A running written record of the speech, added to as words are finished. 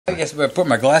I guess I better put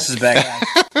my glasses back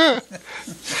on.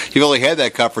 You've only had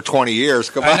that cup for 20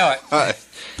 years. Come on. I know it. All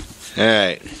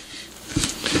right.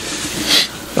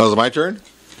 Oh, is it my turn?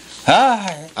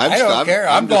 I don't care.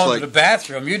 I'm going like, to the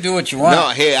bathroom. You do what you want. No,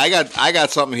 hey, I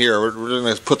got something here. We're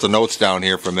going to put the notes down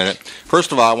here for a minute.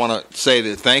 First of all, I want to say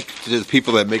that thank to the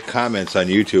people that make comments on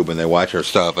YouTube when they watch our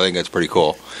stuff. I think that's pretty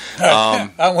cool.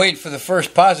 I'm waiting for the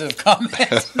first positive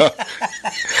comment.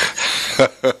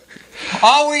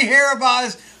 All we hear about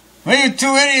is what you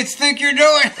two idiots think you're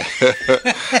doing.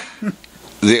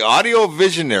 The audio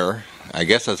visionaire, I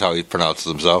guess that's how he pronounces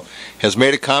himself, has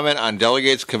made a comment on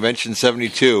Delegates Convention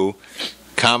 72,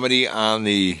 comedy on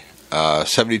the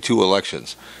 72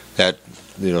 elections. That,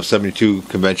 72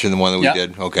 convention, the one that we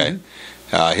did. Okay.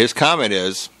 Mm-hmm. His comment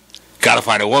is, gotta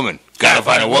find a woman, gotta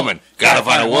find a woman, gotta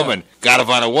find a woman, gotta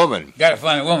find a woman. Gotta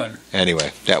find a woman.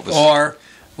 Anyway, that was... Or,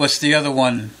 what's the other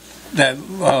one? That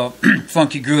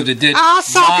Funky Groove that did. I'll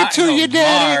suck it to you,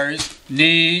 Daddy. Mars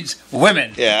needs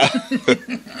women. Yeah.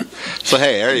 So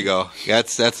hey, there you go.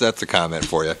 That's a comment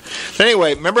for you. But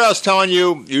anyway, remember I was telling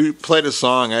you played a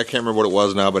song. I can't remember what it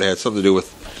was now, but it had something to do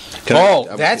with.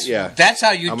 That's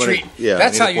how you treat. Yeah,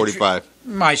 that's how you 45.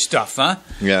 Treat my stuff, huh?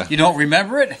 Yeah. You don't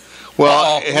remember it?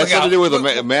 Well, it has something to do with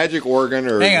a magic organ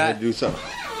or do something.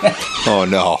 Oh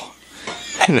no.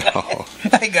 No.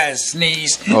 I got a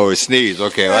sneeze. Oh, a sneeze.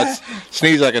 Okay, let's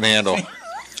sneeze I can handle.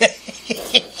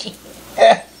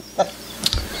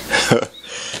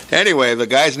 Anyway, the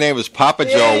guy's name is Papa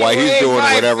Joe. Why he's doing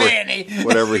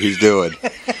whatever he's doing.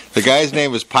 The guy's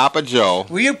name is Papa Joe.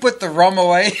 Will you put the rum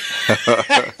away?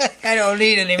 I don't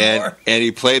need any more. And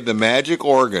he played the magic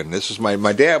organ. This is my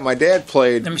dad. My dad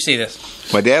played. Let me see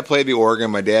this. My dad played the organ.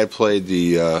 My dad played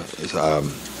the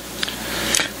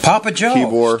Papa Joe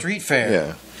keyboard. Street Fair.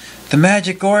 Yeah. The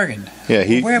magic organ. Yeah,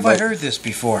 where have I heard this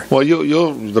before? Well,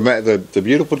 the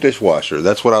beautiful dishwasher.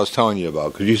 That's what I was telling you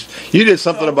about. Because you did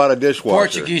something about a dishwasher.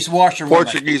 Portuguese washerwoman.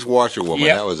 Portuguese washerwoman.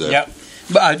 Yep, that was it. Yep.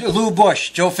 Lou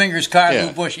Bush, Joe Finger's car. Yeah.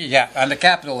 Lou Bush. Yeah, on the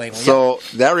Capitol label. So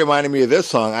that reminded me of this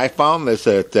song. I found this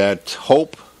at that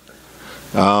Hope.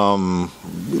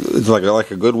 It's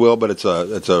like a Goodwill, but it's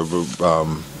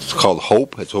called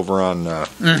Hope. It's over on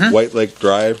White Lake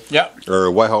Drive. Yep. Or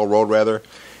Whitehall Road rather.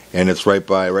 And it's right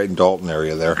in Dalton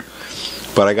area there.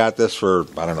 But I got this for,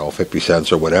 I don't know, 50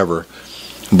 cents or whatever.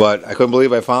 But I couldn't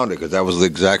believe I found it because that was the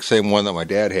exact same one that my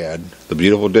dad had, the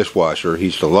beautiful dishwasher. He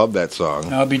used to love that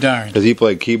song. I'll be darned. Because he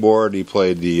played keyboard, he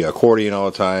played the accordion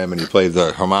all the time, and he played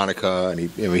the harmonica, and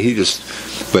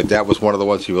but that was one of the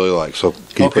ones he really liked. So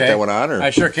can you put that one on? Or? I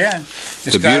sure can.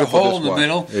 It's got a hole in the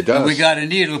middle. It does. And we got a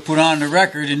needle to put on the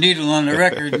record, a needle on the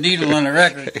record, a needle on the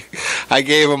record. I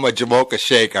gave him a Jamocha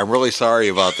shake. I'm really sorry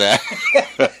about that.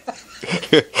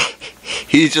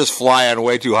 He's just flying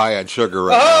way too high on sugar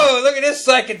right now. Oh, look at this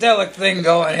psychedelic thing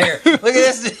going here. Look at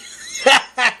this.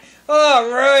 All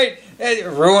right.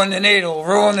 Ruin the needle.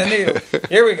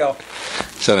 Here we go.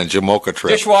 It's on a Jamocha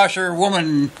trip. Dishwasher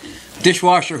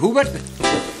who? What?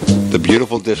 The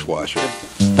beautiful dishwasher.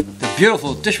 The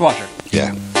beautiful dishwasher.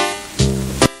 Yeah.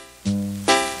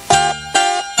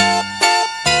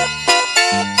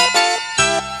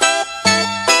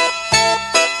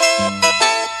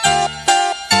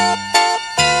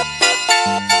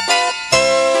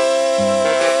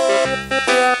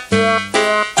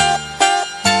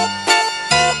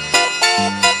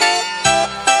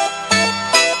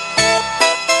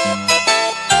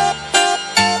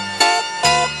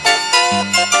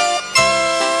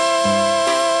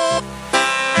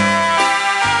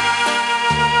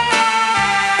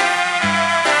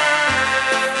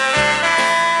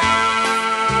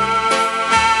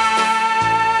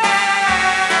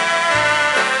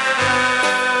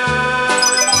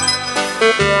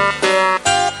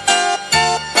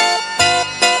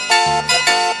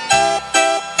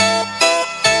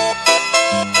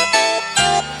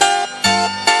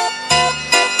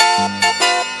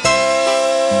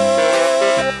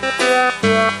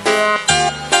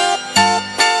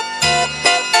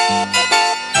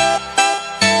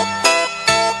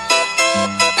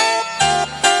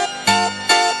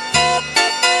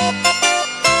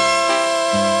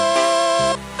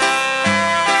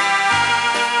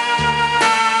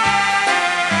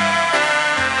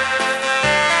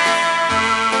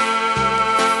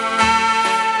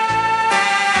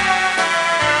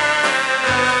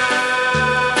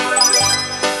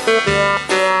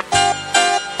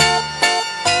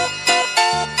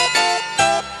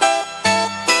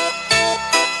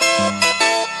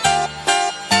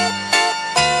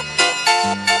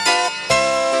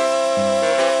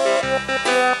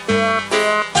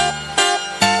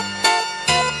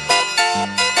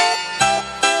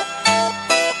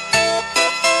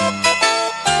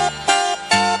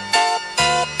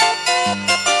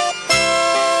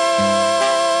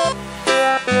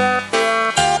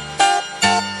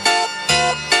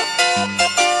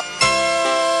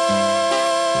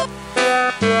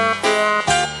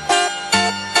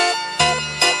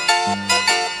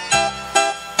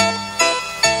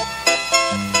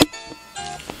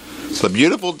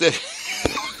 beautiful dish.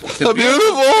 The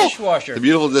beautiful dishwasher. The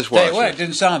beautiful dishwasher. Tell you what, it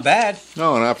didn't sound bad.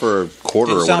 No, not for a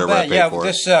quarter Didn't or sound whatever I bad. paid Yeah, for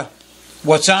this it.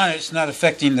 what's on it, it's not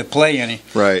affecting the play any.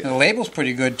 Right. And the label's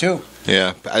pretty good too.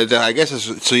 Yeah, I guess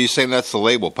it's, so you're saying that's the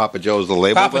label. Papa Joe's the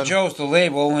label. Papa then? Joe's the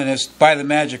label, and it's by the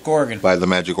Magic Organ. By the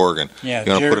Magic Organ. Yeah, You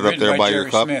gonna put it up there by your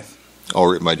Jerry cup? Smith.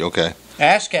 Oh, okay.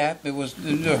 ASCAP. It was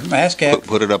ASCAP.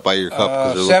 Put it up by your cup.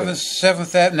 'Cause they're looking-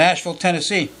 7th Ave, Nashville,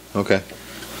 Tennessee. Okay.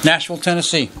 Nashville,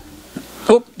 Tennessee.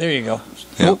 Oop, there you go.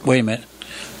 Yeah. Oop, wait a minute.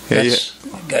 Yeah,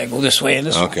 Gotta go this way and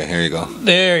this way. Okay, here you go.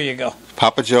 There you go.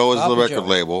 Papa Joe is Papa the record Joe.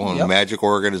 label, and Yep. Magic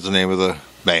Organ is the name of the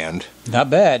band. Not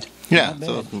bad. Yeah, Not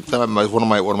so bad. that was one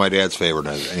of my dad's favorite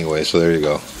anyway. So there you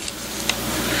go.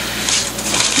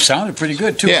 Sounded pretty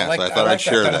good too. Yeah, so I thought I'd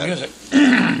share kind that. of music.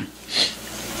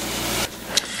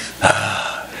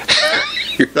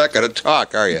 You're not going to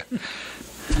talk, are you?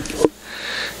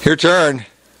 Your turn.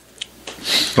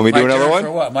 Can we do another one?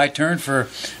 For what? My turn for.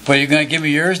 But you're gonna give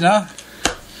me yours now?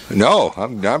 No,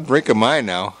 I'm drinking mine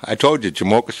now. I told you,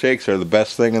 Jamocha shakes are the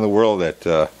best thing in the world at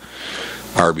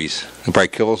Arby's. They'll probably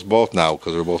kill us both now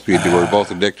because we're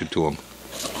both addicted to them.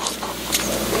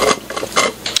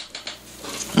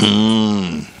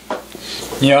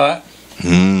 You know what?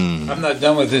 Mmm. I'm not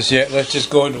done with this yet. Let's just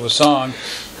go into a song,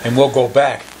 and we'll go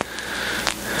back.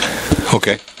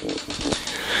 Okay.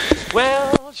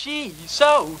 Well, she's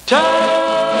so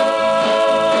tough.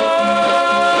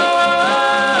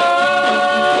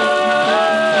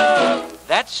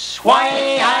 That's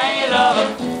why I love her.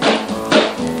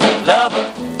 Love her.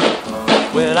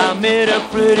 Well, I met a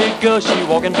pretty girl. She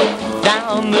walking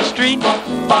down the street.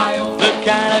 The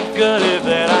kind of girl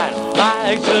that I'd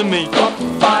like to meet.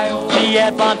 She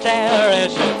had blonde hair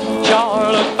and she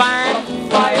sure looked fine.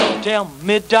 Tell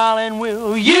me, darling,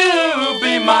 will you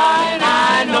be mine?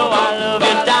 I know I love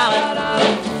you, darling.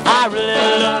 I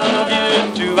really love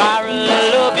you too. I really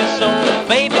love you so.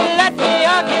 Baby, let me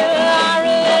hug you. I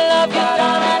really love you,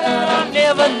 darling. I'll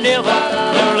never, never,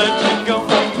 never let you go.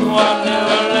 I'll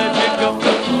never let you go.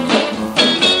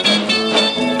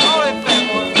 All right, fat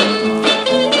boy.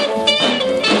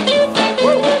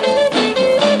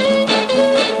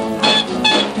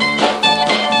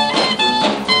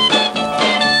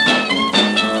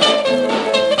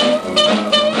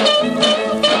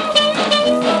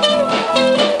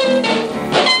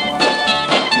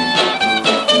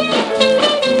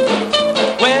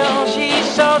 Well, she's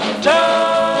so tough.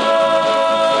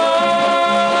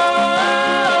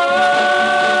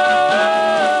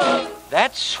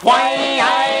 That's why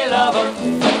I love her.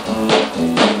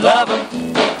 Love her.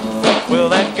 Well,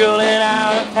 that girl and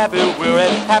I are happy. We're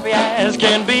as happy as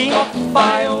can be.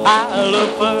 I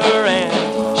love her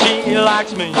and she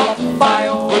likes me.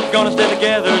 We're gonna stay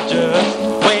together, just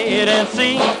wait and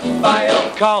see.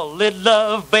 Call it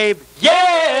love, baby.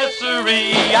 Yes,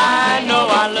 sirree. I know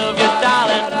I love you,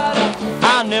 darling.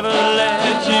 I'll never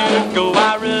let you go.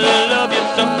 I really love you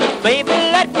so. Baby,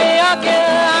 let me hug you.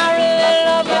 I really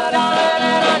love you, darling.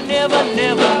 And I never,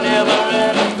 never, never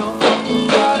let you go.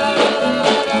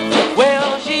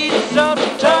 Well, she's so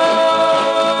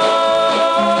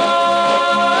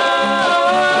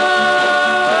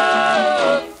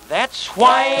tough. That's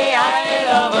why I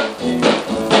love her.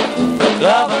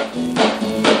 Love her.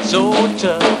 So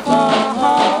tough.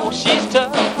 Oh, she's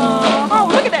tough. Oh,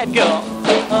 look at that girl.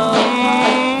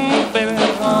 Baby.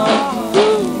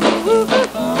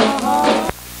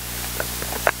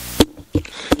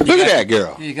 Look at that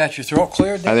girl. You got your throat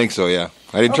cleared there? I think so. Yeah.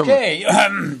 I didn't. Okay.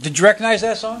 Did you recognize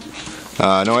that song?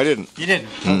 No, I didn't. You didn't.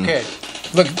 Okay.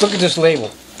 Look at this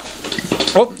label.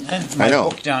 Oh, and my I know.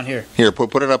 book down here. Here,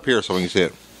 put it up here so we can see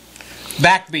it.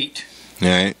 Backbeat. All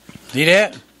right. See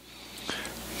that?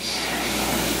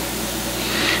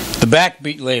 The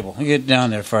Backbeat label. You get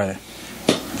down there farther.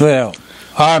 Well,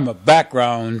 I'm a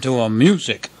background to a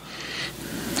music.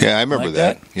 Yeah, I remember Like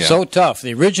that. Yeah. So tough.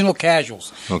 The original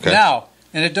Casuals. Okay. Now,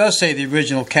 and it does say the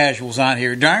original Casuals on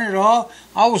here. Darn it all,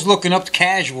 I was looking up the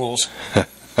Casuals.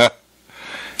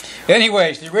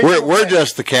 Anyways, the original. we're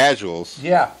just the casuals.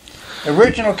 Yeah.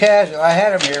 Original Casuals. I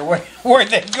had them here. Where'd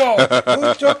they go?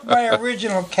 Who took my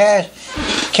original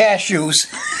cashews?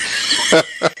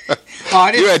 Oh,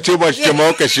 You had too much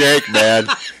Jamocha shake, man.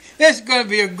 This is going to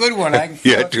be a good one. I can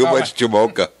feel You had it too much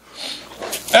Jamocha.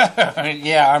 coming.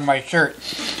 Yeah, on my shirt.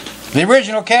 The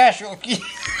original Casual.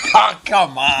 Oh,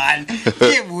 come on.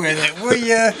 Get with it, will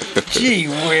you? Gee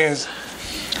whiz.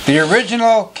 The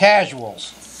original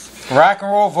Casuals. Rock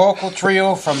and roll vocal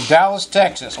trio from Dallas,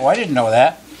 Texas. Oh, I didn't know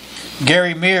that.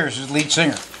 Gary Mears is lead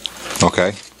singer.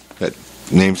 Okay.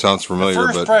 Name sounds familiar,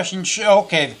 First but pressing,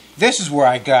 okay, this is where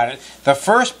I got it. The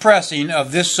first pressing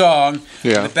of this song,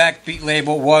 Yeah. the Backbeat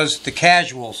label, was the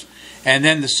Casuals, and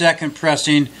then the second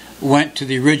pressing went to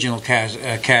the original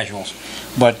Casuals.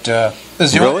 But it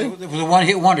was Really? it was a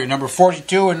one-hit wonder, number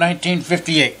 42 in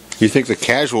 1958. you think the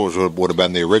Casuals would have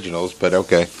been the originals, but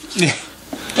okay.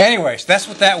 Anyways, that's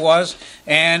what that was,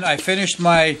 and I finished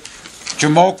my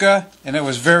Jamocha, and it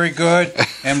was very good,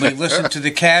 and we listened to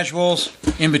the Casuals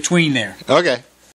in between there. Okay.